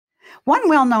One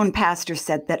well-known pastor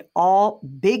said that all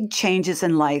big changes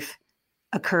in life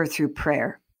occur through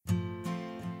prayer.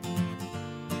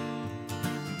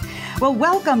 Well,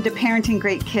 welcome to Parenting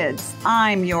Great Kids.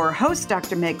 I'm your host,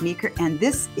 Dr. Meg Meeker, and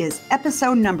this is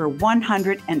episode number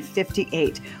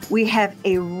 158. We have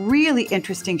a really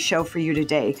interesting show for you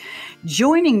today.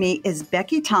 Joining me is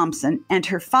Becky Thompson and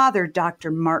her father, Dr.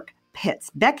 Mark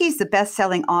Pitts. Becky's the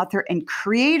best-selling author and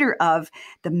creator of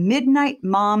the Midnight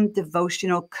Mom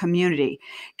Devotional Community,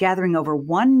 gathering over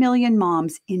 1 million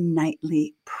moms in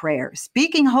nightly prayer,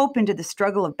 speaking hope into the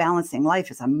struggle of balancing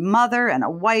life as a mother and a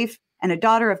wife and a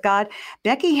daughter of God.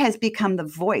 Becky has become the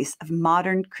voice of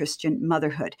modern Christian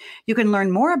motherhood. You can learn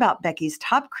more about Becky's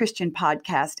top Christian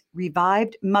podcast,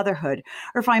 Revived Motherhood,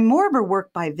 or find more of her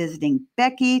work by visiting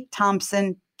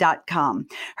BeckyThompson.com.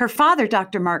 Her father,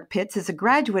 Dr. Mark Pitts, is a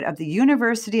graduate of the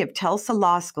University of Tulsa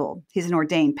Law School. He's an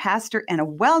ordained pastor and a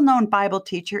well-known Bible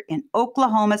teacher in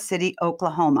Oklahoma City,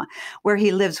 Oklahoma, where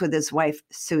he lives with his wife,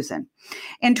 Susan.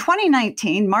 In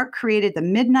 2019, Mark created the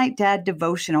Midnight Dad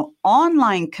Devotional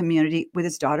online community with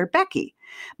his daughter, Becky.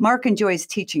 Mark enjoys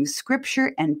teaching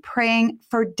scripture and praying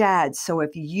for dads. So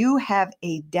if you have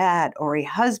a dad or a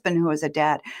husband who is a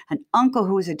dad, an uncle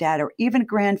who is a dad, or even a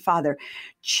grandfather,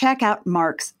 check out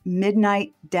Mark's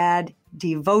Midnight Dad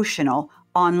Devotional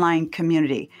online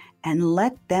community and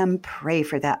let them pray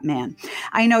for that man.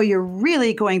 I know you're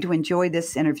really going to enjoy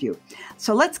this interview.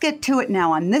 So let's get to it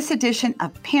now on this edition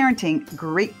of Parenting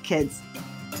Great Kids.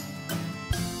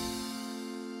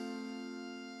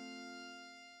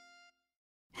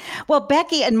 Well,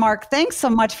 Becky and Mark, thanks so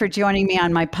much for joining me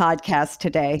on my podcast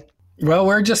today. Well,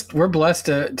 we're blessed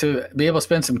to be able to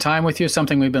spend some time with you,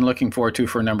 something we've been looking forward to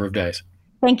for a number of days.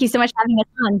 Thank you so much for having us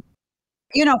on.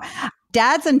 You know,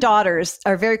 dads and daughters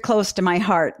are very close to my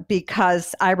heart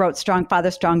because I wrote Strong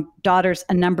Fathers, Strong Daughters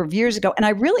a number of years ago. And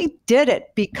I really did it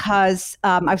because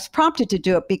I was prompted to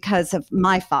do it because of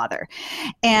my father.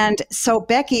 And so,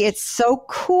 Becky, it's so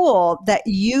cool that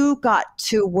you got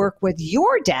to work with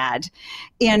your dad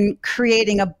in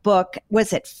creating a book.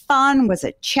 Was it fun? Was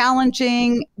it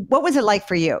challenging? What was it like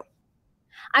for you?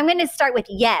 I'm going to start with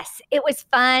yes. It was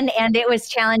fun and it was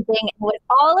challenging. With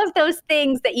all of those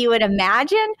things that you would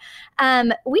imagine,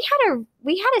 we had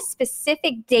a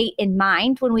specific date in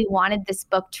mind when we wanted this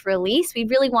book to release. We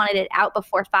really wanted it out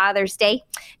before Father's Day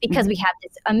because we have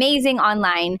this amazing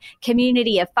online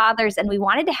community of fathers, and we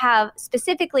wanted to have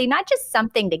specifically not just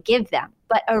something to give them,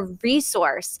 but a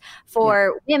resource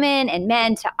for women and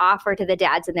men to offer to the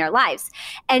dads in their lives.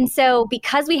 And so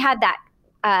because we had that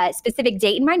specific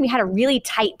date in mind, we had a really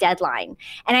tight deadline.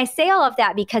 And I say all of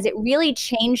that because it really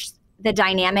changed the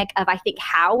dynamic of, I think,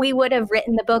 how we would have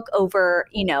written the book over,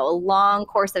 a long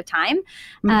course of time.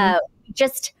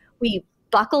 We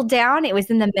buckled down. It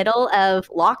was in the middle of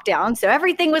lockdown. So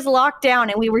everything was locked down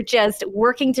and we were just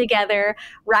working together,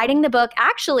 writing the book,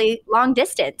 actually long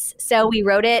distance. So we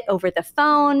wrote it over the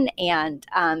phone and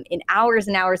in hours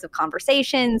and hours of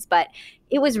conversations, but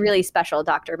it was really special,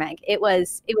 Dr. Meg. It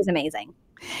was amazing.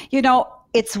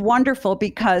 It's wonderful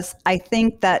because I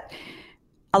think that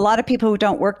a lot of people who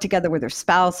don't work together with their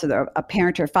spouse or a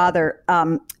parent or father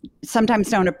sometimes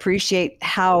don't appreciate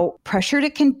how pressured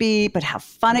it can be, but how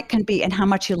fun it can be and how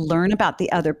much you learn about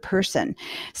the other person.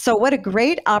 So what a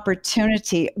great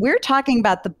opportunity. We're talking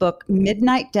about the book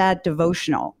Midnight Dad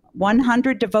Devotional,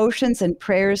 100 devotions and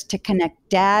prayers to connect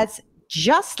dads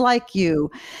just like you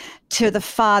to the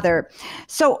Father.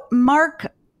 So Mark,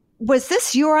 was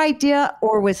this your idea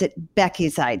or was it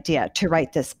Becky's idea to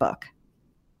write this book?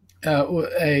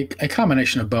 A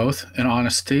combination of both, in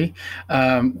honesty.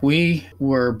 We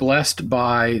were blessed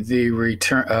by the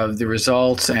return of the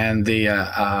results and the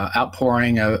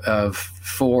outpouring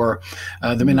for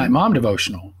the Midnight Mom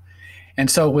Devotional. And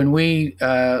so when we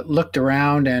looked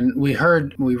around and we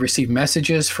received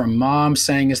messages from moms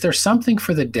saying, is there something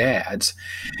for the dads?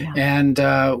 Yeah.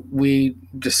 And we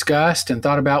discussed and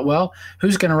thought about, well,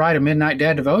 who's going to write a Midnight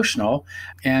Dad Devotional?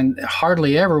 And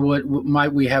hardly ever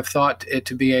might we have thought it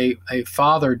to be a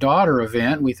father-daughter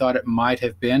event. We thought it might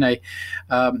have been a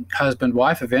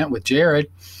husband-wife event with Jared,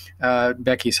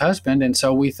 Becky's husband. And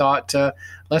so we thought,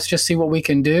 let's just see what we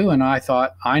can do. And I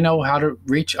thought, I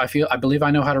believe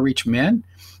I know how to reach men.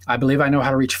 I believe I know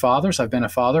how to reach fathers. I've been a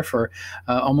father for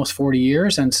almost 40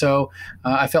 years. And so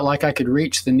I felt like I could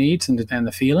reach the needs and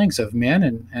the feelings of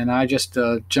men. And I just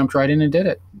jumped right in and did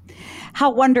it. How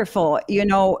wonderful.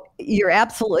 You're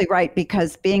absolutely right,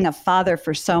 because being a father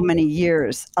for so many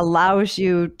years allows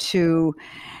you to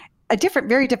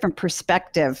very different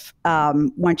perspective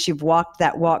once you've walked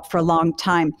that walk for a long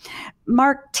time.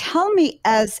 Mark, tell me,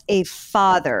 as a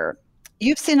father,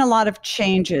 You've seen a lot of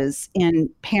changes in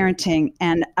parenting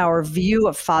and our view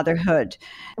of fatherhood.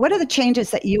 What are the changes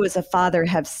that you as a father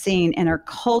have seen in our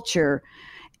culture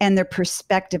and their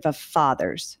perspective of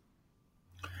fathers?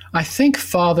 I think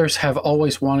fathers have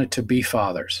always wanted to be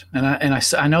fathers. And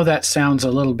I know that sounds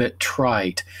a little bit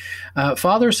trite.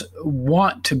 Fathers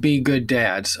want to be good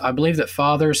dads. I believe that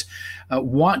fathers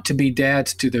want to be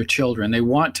dads to their children. They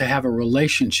want to have a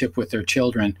relationship with their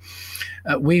children.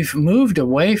 We've moved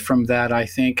away from that, I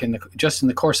think, just in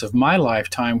the course of my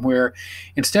lifetime, where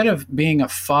instead of being a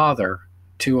father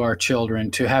to our children,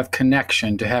 to have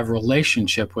connection, to have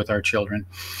relationship with our children,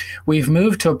 we've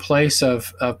moved to a place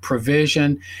of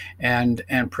provision and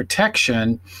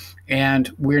protection,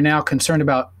 and we're now concerned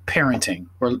about parenting.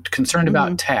 We're concerned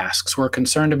about tasks. We're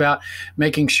concerned about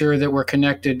making sure that we're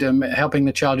connected to helping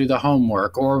the child do the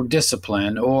homework or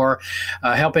discipline, or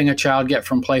helping a child get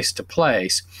from place to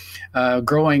place,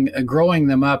 growing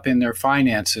them up in their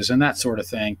finances and that sort of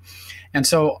thing. And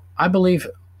so I believe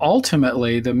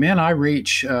ultimately, the men I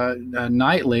reach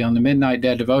nightly on the Midnight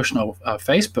Dad Devotional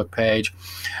Facebook page,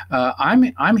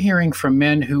 I'm hearing from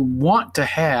men who want to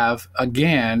have,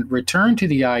 again, return to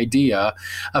the idea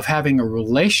of having a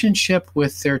relationship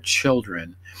with their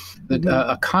children,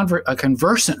 a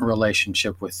conversant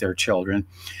relationship with their children,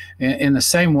 in the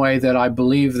same way that I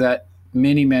believe that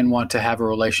many men want to have a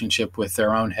relationship with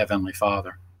their own Heavenly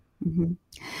Father. Mm-hmm.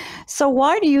 So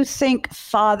why do you think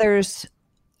fathers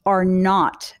are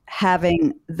not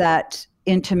having that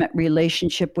intimate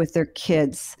relationship with their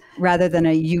kids rather than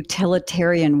a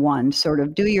utilitarian one, sort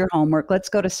of do your homework, let's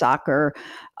go to soccer,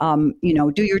 do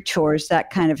your chores, that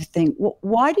kind of thing?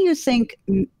 Why do you think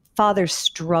fathers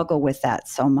struggle with that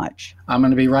so much? I'm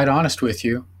going to be right honest with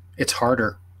you. It's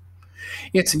harder.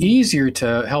 It's easier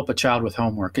to help a child with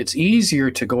homework. It's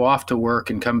easier to go off to work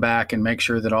and come back and make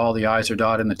sure that all the I's are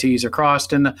dotted and the T's are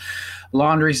crossed and the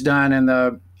laundry's done and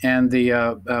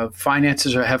the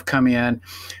finances have come in.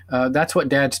 That's what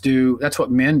dads do. That's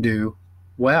what men do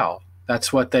well.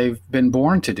 That's what they've been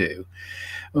born to do.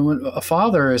 A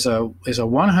father is a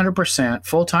 100%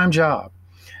 full-time job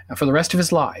for the rest of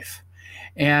his life.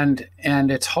 And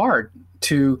it's hard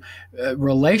to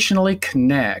relationally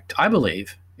connect. I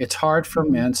believe it's hard for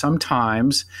men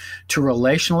sometimes to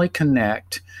relationally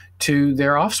connect to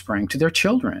their offspring, to their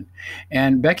children.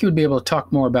 And Becky would be able to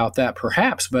talk more about that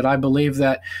perhaps, but I believe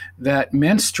that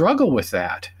men struggle with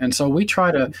that. And so we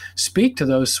try to speak to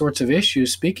those sorts of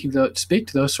issues, speak to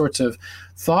those sorts of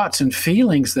thoughts and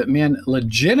feelings that men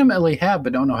legitimately have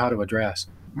but don't know how to address.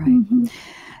 Right. Mm-hmm.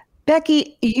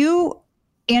 Becky, you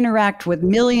interact with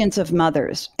millions of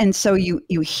mothers, and so you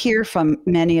hear from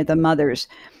many of the mothers.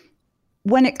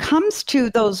 When it comes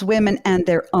to those women and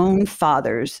their own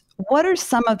fathers, what are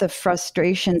some of the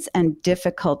frustrations and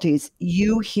difficulties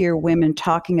you hear women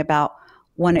talking about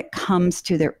when it comes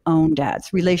to their own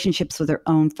dads, relationships with their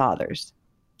own fathers?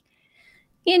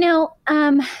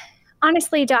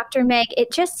 Honestly, Dr. Meg,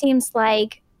 it just seems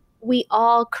like we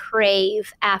all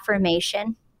crave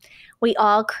affirmation. We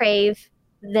all crave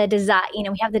the desire,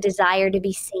 we have the desire to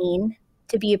be seen,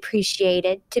 to be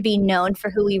appreciated, to be known for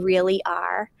who we really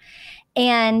are.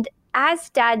 And as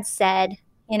Dad said,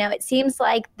 it seems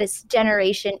like this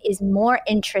generation is more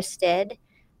interested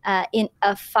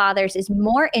fathers is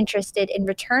more interested in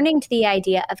returning to the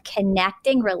idea of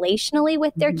connecting relationally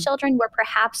with their children, where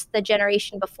perhaps the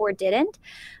generation before didn't.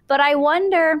 But I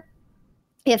wonder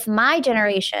if my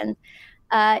generation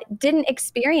didn't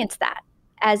experience that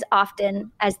as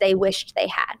often as they wished they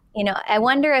had. I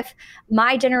wonder if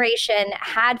my generation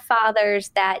had fathers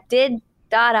that did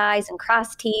dot I's and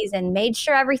cross T's and made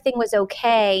sure everything was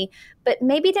okay, but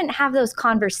maybe didn't have those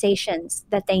conversations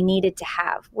that they needed to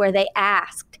have where they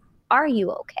asked, are you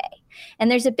okay?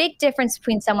 And there's a big difference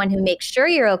between someone who makes sure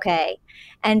you're okay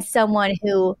and someone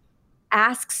who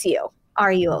asks you,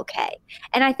 are you okay?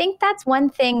 And I think that's one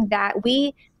thing that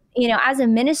we, as a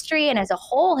ministry and as a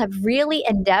whole have really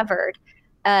endeavored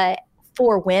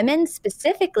for women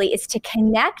specifically, is to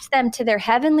connect them to their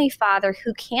Heavenly Father,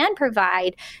 who can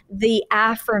provide the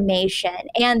affirmation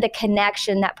and the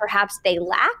connection that perhaps they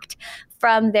lacked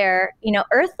from their,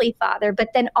 earthly father, but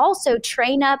then also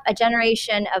train up a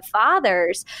generation of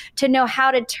fathers to know how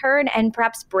to turn and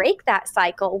perhaps break that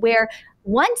cycle where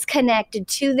once connected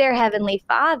to their Heavenly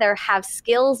Father, have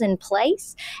skills in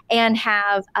place and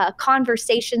have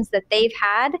conversations that they've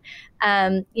had,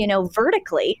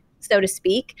 vertically, so to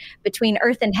speak, between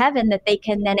earth and heaven that they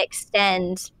can then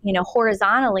extend,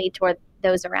 horizontally toward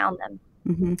those around them.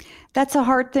 Mm-hmm. That's a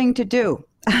hard thing to do.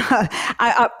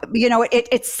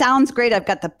 It sounds great. I've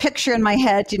got the picture in my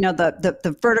head,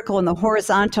 the vertical and the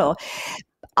horizontal.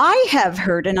 I have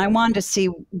heard, and I wanted to see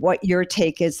what your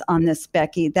take is on this,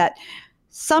 Becky, that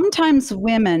sometimes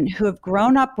women who have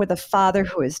grown up with a father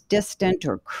who is distant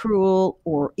or cruel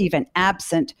or even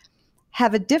absent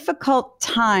have a difficult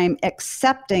time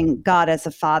accepting God as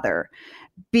a father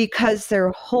because their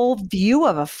whole view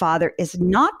of a father is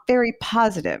not very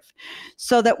positive.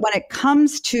 So that when it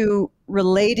comes to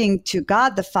relating to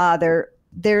God the Father,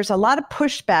 there's a lot of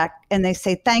pushback and they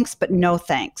say thanks, but no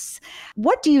thanks.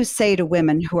 What do you say to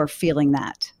women who are feeling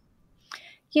that?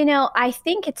 I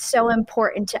think it's so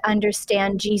important to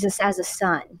understand Jesus as a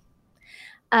son.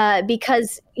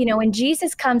 Because, when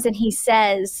Jesus comes and he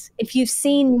says, if you've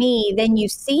seen me, then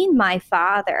you've seen my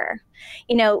Father.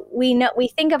 We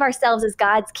think of ourselves as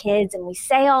God's kids and we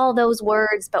say all those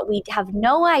words, but we have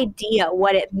no idea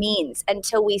what it means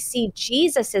until we see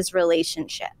Jesus's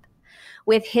relationship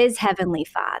with his heavenly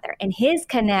Father and his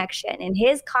connection and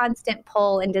his constant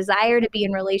pull and desire to be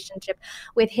in relationship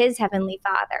with his heavenly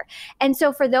Father. And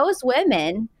so for those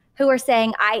women who are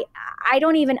saying, I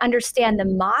don't even understand the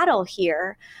model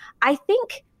here, I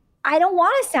think, I don't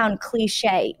want to sound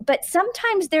cliche, but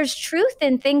sometimes there's truth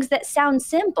in things that sound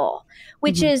simple,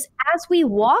 which is as we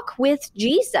walk with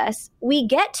Jesus, we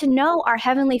get to know our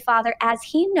Heavenly Father as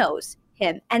he knows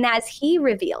him and as he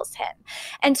reveals him.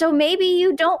 And so maybe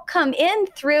you don't come in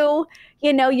through,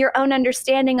 your own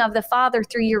understanding of the Father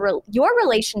through your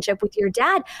relationship with your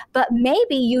dad, but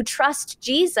maybe you trust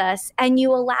Jesus and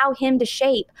you allow him to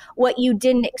shape what you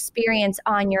didn't experience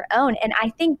on your own. And I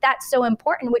think that's so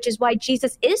important, which is why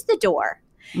Jesus is the door.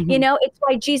 It's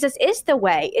why Jesus is the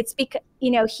way. It's because,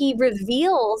 he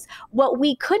reveals what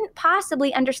we couldn't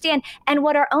possibly understand and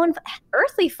what our own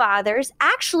earthly fathers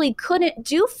actually couldn't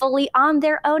do fully on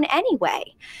their own anyway.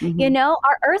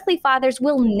 Our earthly fathers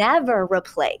will never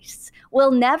replace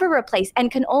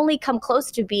and can only come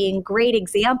close to being great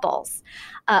examples,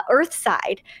 earth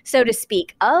side, so to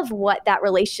speak, of what that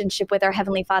relationship with our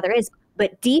Heavenly Father is.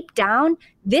 But deep down,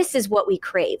 this is what we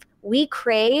crave. We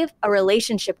crave a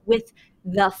relationship with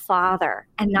the Father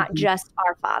and not just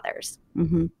our fathers.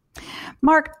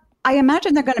 Mark, I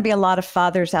imagine there are going to be a lot of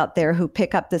fathers out there who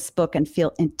pick up this book and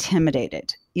feel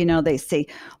intimidated. They say,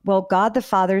 well, God the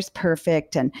Father's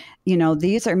perfect. And,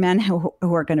 these are men who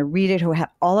are going to read it, who have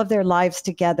all of their lives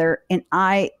together. And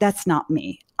that's not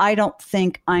me. I don't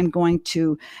think I'm going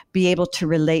to be able to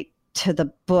relate to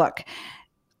the book.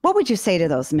 What would you say to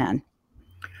those men?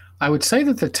 I would say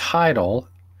that the title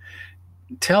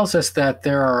tells us that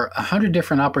there are 100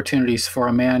 different opportunities for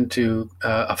a man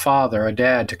a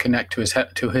dad to connect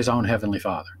to his own Heavenly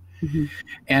Father.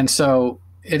 And so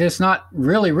it is not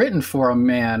really written for a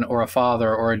man or a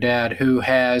father or a dad who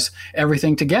has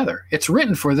everything together. It's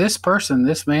written for this person,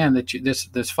 this man,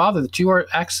 this father that you are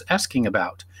asking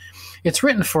about. It's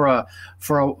written for a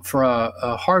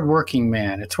hardworking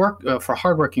man. It's for a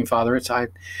hardworking father.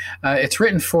 It's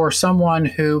written for someone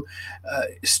who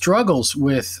struggles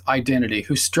with identity,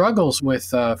 who struggles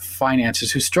with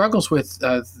finances, who struggles with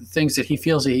things that he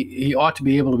feels he ought to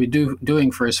be able to be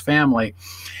doing for his family.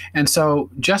 And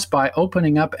so, just by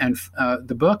opening up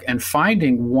the book and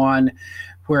finding one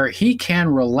where he can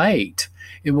relate,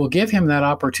 it will give him that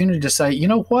opportunity to say, you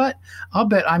know what? I'll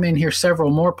bet I'm in here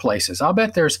several more places. I'll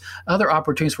bet there's other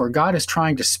opportunities where God is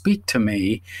trying to speak to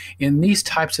me in these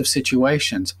types of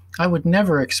situations. I would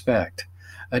never expect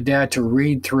a dad to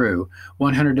read through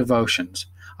 100 devotions.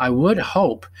 I would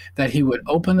hope that he would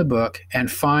open the book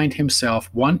and find himself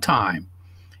one time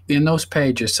in those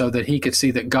pages so that he could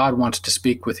see that God wants to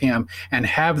speak with him and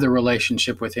have the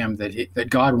relationship with him that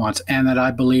God wants and that I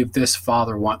believe this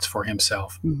father wants for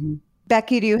himself.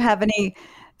 Becky, do you have any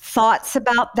thoughts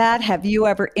about that? Have you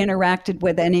ever interacted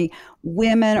with any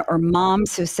women or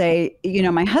moms who say,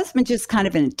 my husband just kind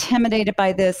of intimidated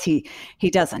by this. He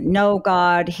doesn't know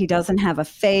God. He doesn't have a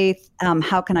faith.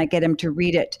 How can I get him to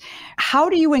read it? How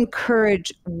do you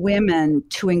encourage women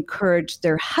to encourage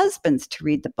their husbands to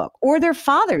read the book or their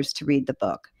fathers to read the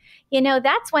book?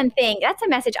 That's one thing. That's a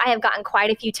message I have gotten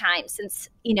quite a few times since,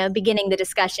 beginning the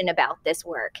discussion about this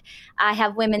work. I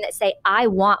have women that say, I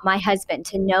want my husband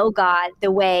to know God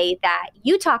the way that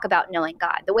you talk about knowing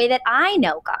God, the way that I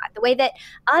know God, the way that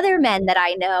other men that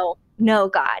I know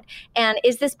God. And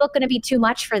is this book going to be too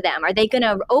much for them? Are they going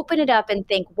to open it up and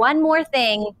think one more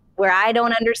thing where I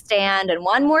don't understand and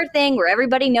one more thing where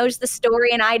everybody knows the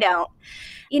story and I don't?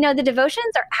 The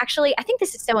devotions are actually, I think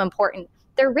this is so important.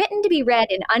 They're written to be read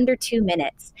in under 2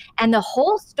 minutes. And the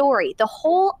whole story, the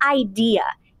whole idea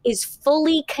is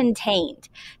fully contained.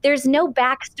 There's no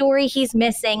backstory he's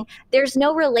missing. There's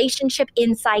no relationship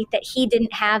insight that he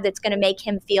didn't have that's going to make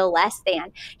him feel less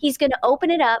than. He's going to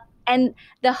open it up And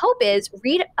the hope is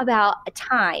read about a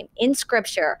time in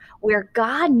scripture where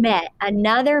God met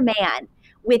another man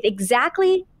with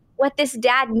exactly what this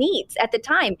dad needs at the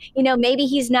time. Maybe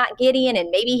he's not Gideon and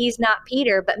maybe he's not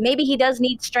Peter, but maybe he does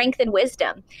need strength and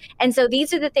wisdom. And so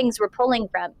these are the things we're pulling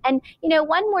from. And,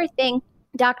 one more thing,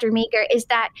 Dr. Meeker, is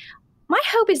that my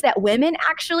hope is that women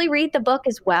actually read the book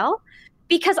as well,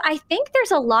 because I think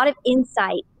there's a lot of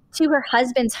insight to her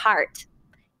husband's heart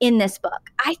in this book.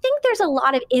 I think there's a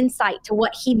lot of insight to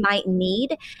what he might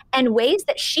need and ways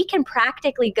that she can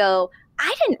practically go,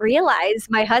 I didn't realize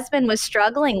my husband was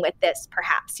struggling with this,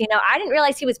 perhaps. I didn't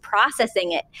realize he was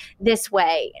processing it this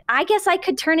way. I guess I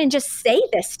could turn and just say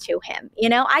this to him.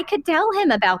 I could tell him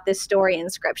about this story in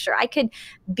scripture. I could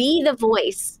be the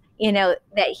voice,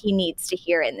 that he needs to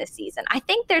hear in this season. I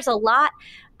think there's a lot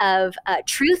of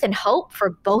truth and hope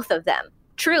for both of them,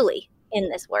 truly, in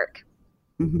this work.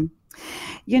 Mm-hmm.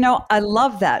 I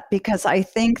love that, because I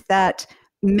think that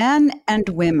men and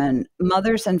women,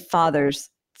 mothers and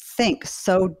fathers, think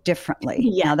so differently.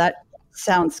 Yeah. Now that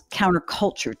sounds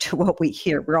counterculture to what we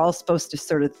hear. We're all supposed to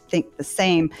sort of think the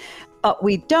same, but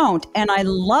we don't. And I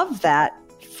love that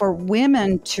for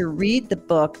women to read the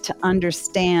book, to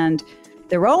understand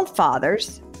their own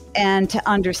fathers and to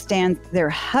understand their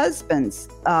husbands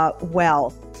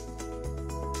well.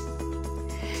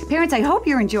 Parents, I hope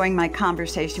you're enjoying my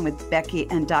conversation with Becky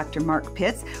and Dr. Mark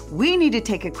Pitts. We need to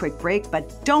take a quick break,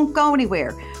 but don't go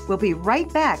anywhere. We'll be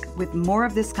right back with more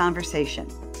of this conversation.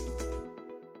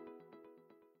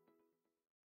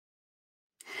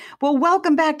 Well,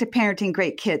 welcome back to Parenting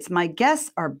Great Kids. My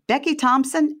guests are Becky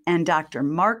Thompson and Dr.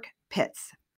 Mark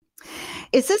Pitts.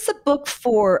 Is this a book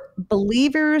for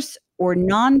believers or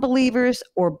non-believers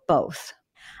or both?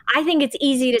 I think it's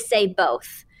easy to say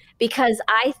both, because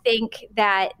I think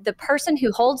that the person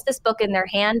who holds this book in their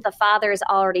hand, the Father is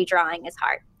already drawing his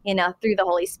heart, through the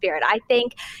Holy Spirit. I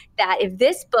think that if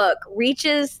this book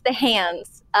reaches the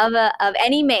hands of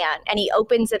any man and he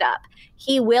opens it up,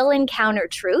 he will encounter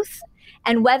truth.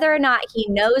 And whether or not he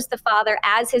knows the Father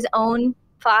as his own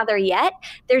Father yet,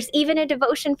 there's even a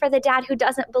devotion for the dad who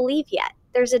doesn't believe yet.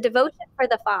 There's a devotion for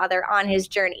the father on his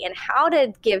journey and how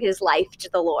to give his life to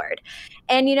the Lord.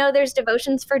 And, there's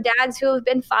devotions for dads who have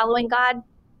been following God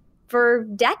for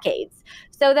decades.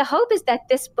 So the hope is that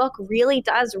this book really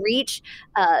does reach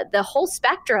the whole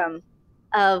spectrum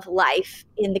of life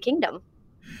in the kingdom.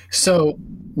 So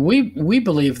we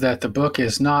believe that the book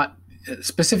is not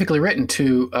specifically written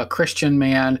to a Christian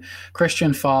man,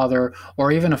 Christian father,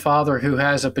 or even a father who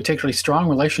has a particularly strong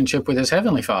relationship with his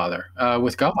heavenly Father,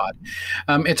 with God.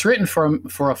 It's written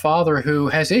for a father who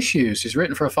has issues. It's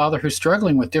written for a father who's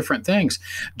struggling with different things,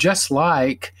 just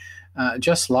like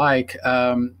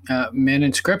men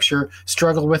in Scripture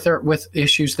struggle with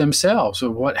issues themselves,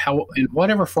 how in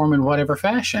whatever form, in whatever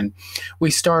fashion.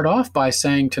 We start off by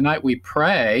saying tonight we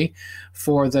pray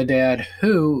for the dad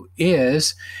who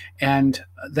is, and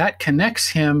that connects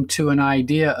him to an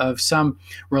idea of some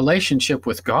relationship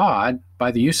with God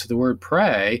by the use of the word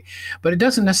pray, but it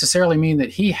doesn't necessarily mean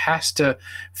that he has to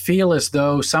feel as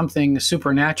though something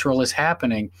supernatural is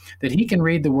happening, that he can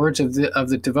read the words of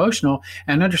the devotional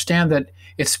and understand that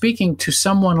it's speaking to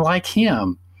someone like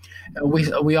him.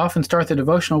 We often start the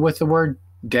devotional with the word,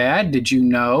 Dad, did you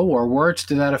know? Or words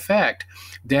to that effect.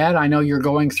 Dad, I know you're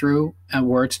going through, and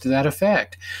words to that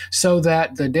effect. So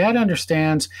that the dad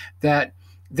understands that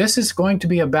this is going to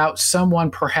be about someone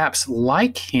perhaps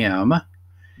like him,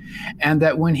 and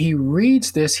that when he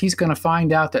reads this, he's going to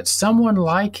find out that someone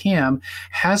like him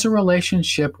has a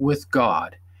relationship with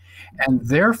God. And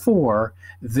therefore,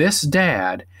 this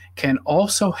dad can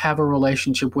also have a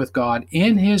relationship with God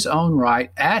in his own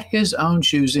right, at his own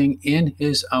choosing, in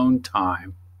his own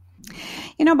time.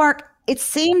 Mark, it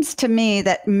seems to me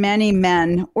that many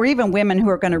men or even women who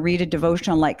are going to read a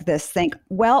devotional like this think,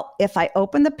 well, if I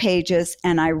open the pages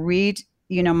and I read,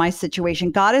 my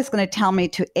situation, God is going to tell me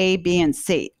to A, B, and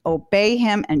C, obey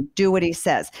him and do what he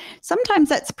says. Sometimes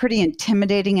that's pretty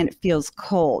intimidating and it feels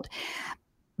cold.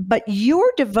 But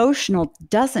your devotional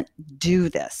doesn't do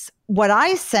this. What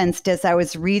I sensed as I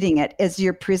was reading it is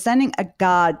you're presenting a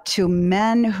God to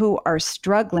men who are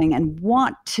struggling and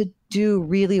want to do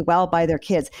really well by their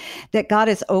kids, that God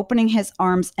is opening his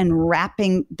arms and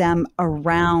wrapping them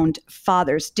around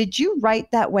fathers. Did you write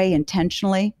that way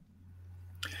intentionally?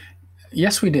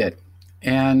 Yes, we did.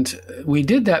 And we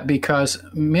did that because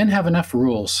men have enough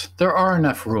rules. There are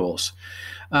enough rules.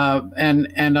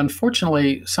 And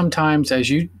unfortunately, sometimes, as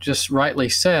you just rightly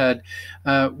said,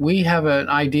 we have an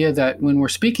idea that when we're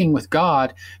speaking with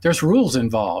God, there's rules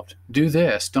involved. Do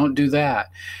this, don't do that.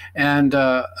 And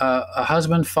a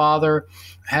husband, father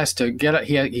has to get up.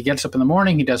 He gets up in the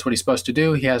morning. He does what he's supposed to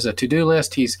do. He has a to-do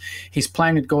list. He's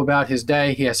planning to go about his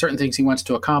day. He has certain things he wants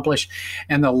to accomplish.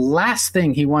 And the last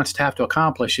thing he wants to have to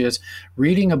accomplish is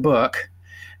reading a book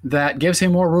that gives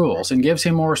him more rules and gives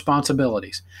him more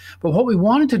responsibilities. But what we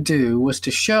wanted to do was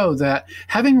to show that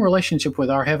having a relationship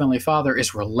with our Heavenly Father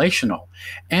is relational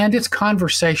and it's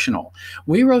conversational.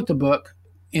 We wrote the book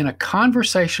in a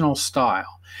conversational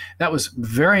style. That was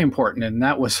very important, and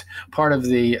that was part of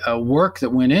the work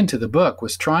that went into the book,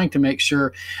 was trying to make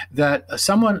sure that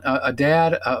someone, a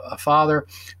dad, a father,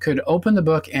 could open the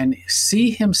book and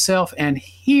see himself and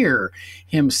hear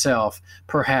himself,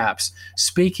 perhaps,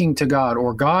 speaking to God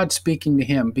or God speaking to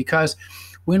him. Because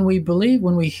when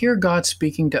we hear God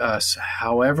speaking to us,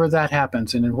 however that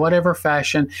happens and in whatever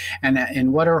fashion and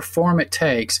in whatever form it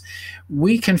takes,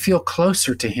 we can feel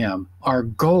closer to him. Our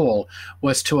goal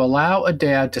was to allow a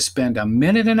dad to spend a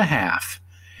minute and a half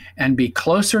and be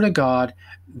closer to God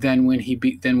than when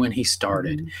he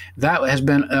started. Mm-hmm.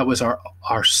 That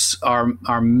was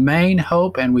our main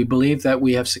hope, and we believe that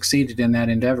we have succeeded in that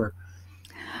endeavor.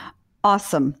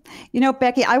 Awesome.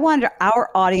 Becky, I wanted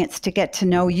our audience to get to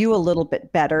know you a little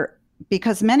bit better,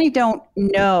 because many don't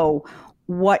know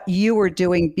what you were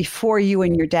doing before you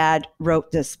and your dad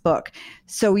wrote this book.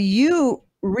 So you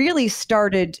really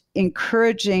started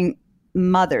encouraging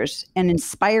mothers and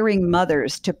inspiring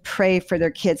mothers to pray for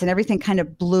their kids, and everything kind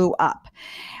of blew up.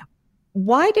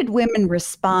 Why did women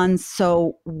respond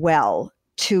so well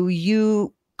to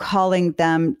you calling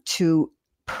them to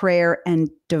prayer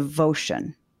and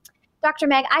devotion? Dr.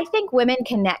 Meg, I think women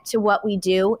connect to what we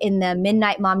do in the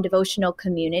Midnight Mom devotional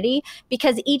community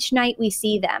because each night we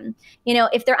see them.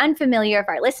 If they're unfamiliar, if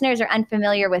our listeners are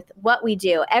unfamiliar with what we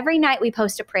do, every night we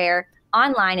post a prayer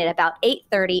online at about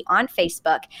 8:30 on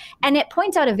Facebook, and it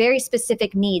points out a very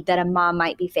specific need that a mom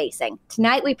might be facing.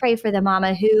 Tonight we pray for the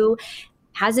mama who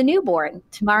has a newborn.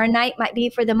 Tomorrow night might be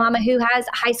for the mama who has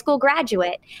a high school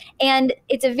graduate. And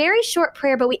it's a very short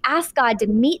prayer, but we ask God to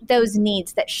meet those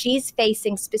needs that she's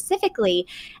facing specifically.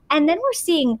 And then we're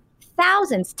seeing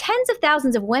thousands, tens of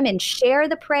thousands of women share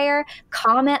the prayer,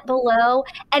 comment below.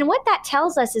 And what that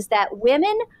tells us is that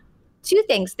women, two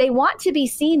things: they want to be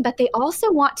seen, but they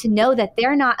also want to know that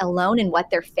they're not alone in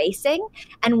what they're facing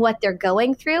and what they're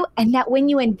going through. And that when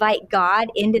you invite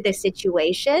God into the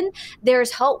situation,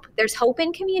 there's hope. There's hope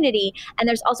in community, and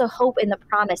there's also hope in the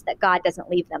promise that God doesn't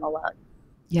leave them alone.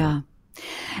 Yeah,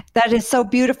 that is so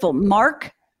beautiful.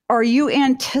 Mark, are you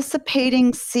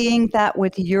anticipating seeing that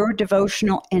with your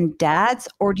devotional and dads,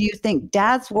 or do you think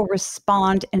dads will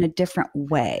respond in a different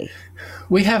way?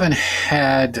 We haven't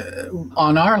had,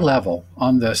 on our level,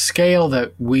 on the scale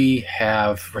that we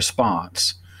have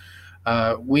response,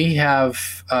 we have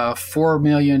 4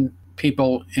 million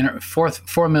people,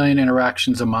 4 million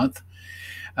interactions a month.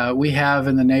 We have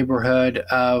in the neighborhood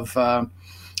of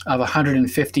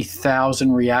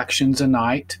 150,000 reactions a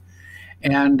night.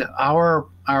 And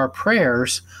our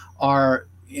prayers are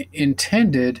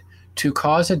intended to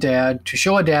cause a dad, to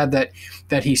show a dad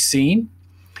that he's seen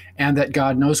and that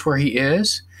God knows where he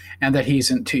is and that he's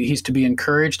to be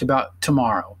encouraged about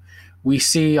tomorrow. We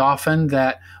see often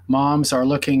that moms are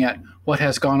looking at what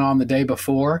has gone on the day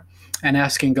before and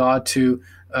asking God to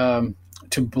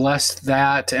bless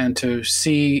that and to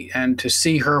see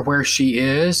her where she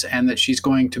is, and that he's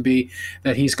going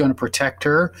to protect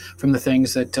her from the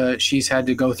things that she's had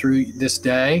to go through this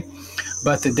day.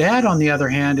 But the dad, on the other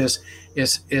hand,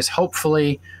 is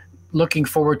hopefully looking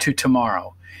forward to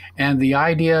tomorrow, and the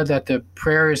idea that the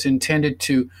prayer is intended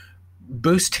to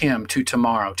boost him to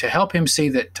tomorrow, to help him see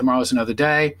that tomorrow is another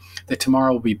day, that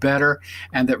tomorrow will be better,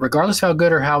 and that regardless of how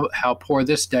good or how poor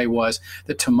this day was,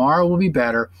 that tomorrow will be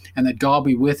better, and that God will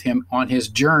be with him on his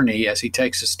journey as he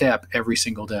takes a step every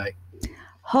single day.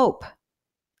 Hope.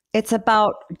 It's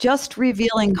about just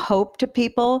revealing hope to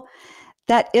people.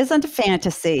 That isn't a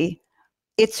fantasy.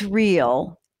 It's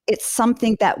real. It's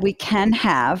something that we can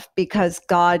have because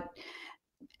God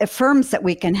affirms that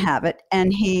we can have it,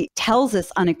 and he tells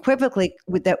us unequivocally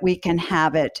that we can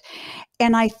have it.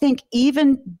 And I think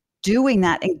even doing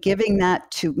that and giving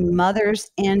that to mothers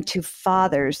and to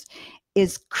fathers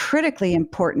is critically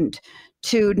important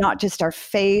to not just our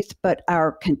faith, but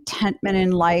our contentment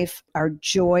in life, our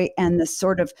joy, and the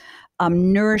sort of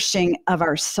nourishing of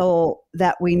our soul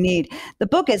that we need. The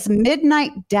book is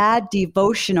Midnight Dad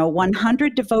Devotional,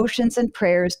 100 Devotions and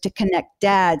Prayers to Connect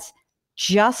Dads,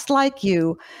 just like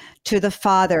you to the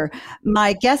Father.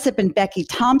 My guests have been Becky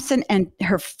Thompson and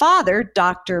her father,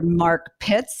 Dr. Mark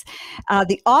Pitts,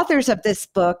 the authors of this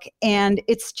book. And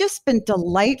it's just been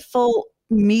delightful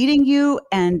meeting you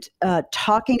and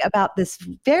talking about this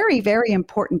very, very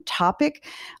important topic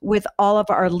with all of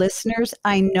our listeners.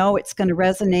 I know it's going to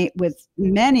resonate with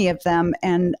many of them,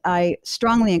 and I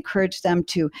strongly encourage them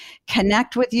to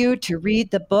connect with you, to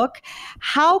read the book.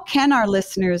 How can our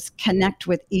listeners connect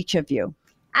with each of you?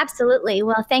 Absolutely.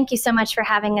 Well, thank you so much for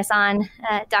having us on,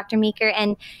 Dr. Meeker.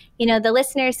 And, the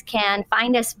listeners can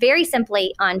find us very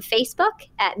simply on Facebook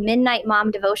at Midnight Mom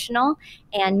Devotional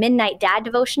and Midnight Dad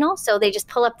Devotional. So they just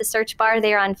pull up the search bar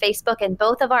there on Facebook, and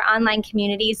both of our online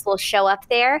communities will show up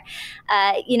there.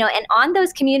 And on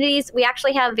those communities, we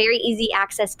actually have very easy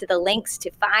access to the links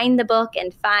to find the book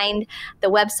and find the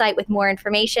website with more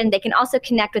information. They can also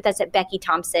connect with us at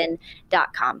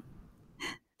BeckyThompson.com.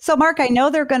 So, Mark, I know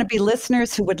there are going to be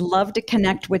listeners who would love to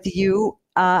connect with you.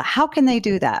 How can they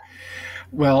do that?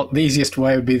 Well, the easiest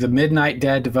way would be the Midnight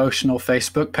Dad Devotional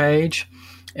Facebook page,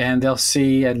 and they'll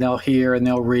see and they'll hear and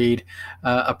they'll read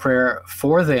a prayer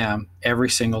for them every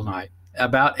single night,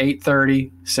 about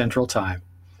 8:30 Central Time.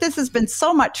 This has been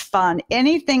so much fun.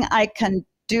 Anything I can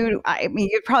do, I mean,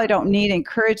 you probably don't need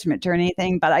encouragement or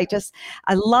anything, but I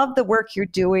love the work you're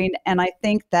doing, and I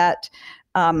think that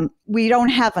we don't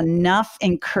have enough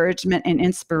encouragement and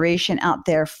inspiration out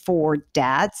there for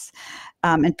dads,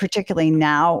 and particularly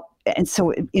now. And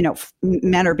so,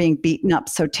 men are being beaten up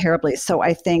so terribly. So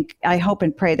I hope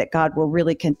and pray that God will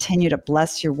really continue to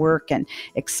bless your work and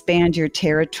expand your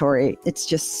territory. It's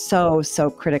just so, so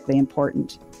critically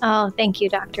important. Oh, thank you,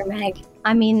 Dr. Meg.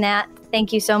 I mean that.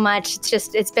 Thank you so much.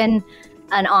 It's been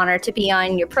an honor to be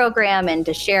on your program and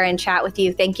to share and chat with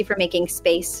you. Thank you for making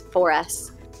space for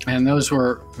us. And those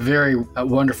were very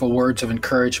wonderful words of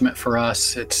encouragement for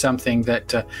us. It's something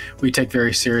that we take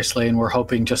very seriously, and we're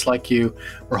hoping, just like you,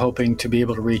 we're hoping to be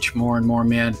able to reach more and more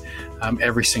men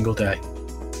every single day.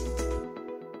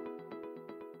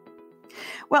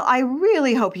 Well, I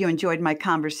really hope you enjoyed my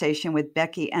conversation with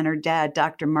Becky and her dad,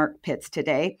 Dr. Mark Pitts,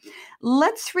 today.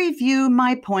 Let's review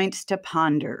my points to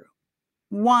ponder.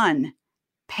 1,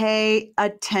 pay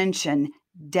attention.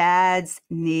 Dads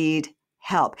need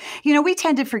help. We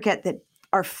tend to forget that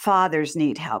our fathers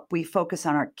need help. We focus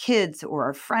on our kids or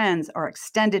our friends, our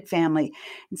extended family.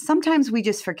 And sometimes we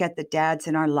just forget the dads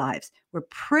in our lives. We're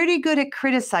pretty good at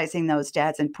criticizing those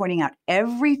dads and pointing out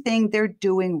everything they're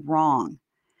doing wrong.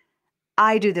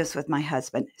 I do this with my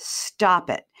husband. Stop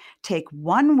it. Take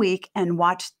 1 week and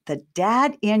watch the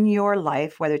dad in your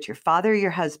life, whether it's your father or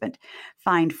your husband,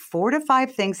 find 4 to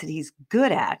 5 things that he's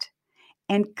good at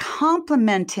and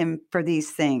compliment him for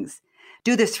these things.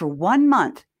 Do this for 1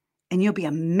 month, and you'll be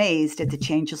amazed at the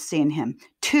change you'll see in him.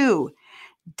 2,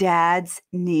 dads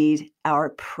need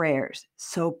our prayers,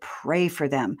 so pray for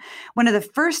them. One of the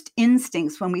first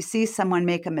instincts when we see someone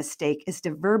make a mistake is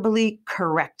to verbally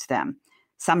correct them.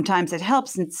 Sometimes it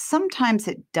helps, and sometimes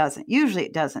it doesn't. Usually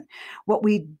it doesn't. What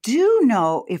we do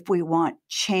know if we want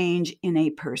change in a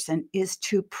person is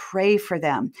to pray for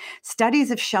them. Studies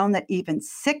have shown that even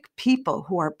sick people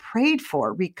who are prayed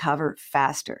for recover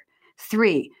faster.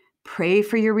 3, pray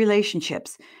for your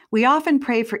relationships. We often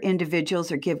pray for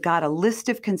individuals or give God a list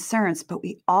of concerns, but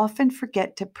we often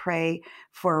forget to pray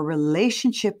for a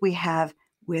relationship we have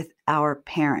with our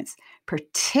parents,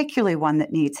 particularly one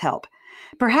that needs help.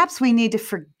 Perhaps we need to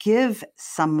forgive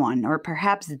someone, or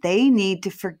perhaps they need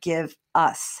to forgive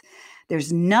us.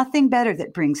 There's nothing better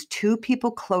that brings 2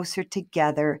 people closer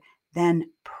together than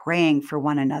praying for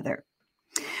one another.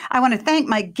 I want to thank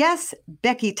my guests,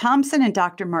 Becky Thompson and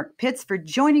Dr. Mark Pitts, for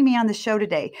joining me on the show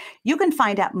today. You can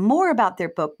find out more about their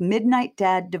book, Midnight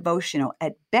Dad Devotional,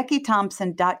 at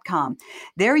BeckyThompson.com.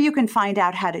 There you can find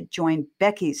out how to join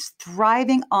Becky's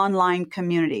thriving online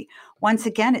community. Once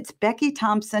again, it's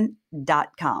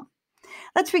BeckyThompson.com.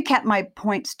 Let's recap my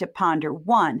points to ponder.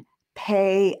 1,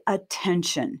 pay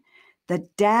attention. The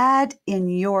dad in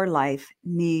your life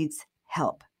needs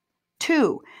help.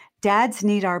 2, dads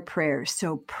need our prayers,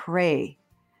 so pray.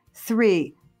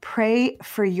 3, pray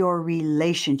for your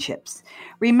relationships.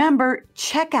 Remember,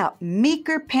 check out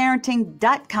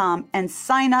meekerparenting.com and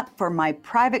sign up for my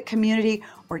private community,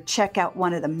 or check out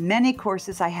one of the many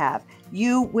courses I have.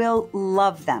 You will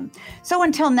love them. So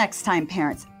until next time,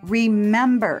 parents,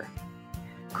 remember,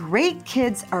 great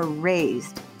kids are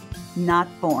raised, not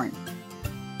born.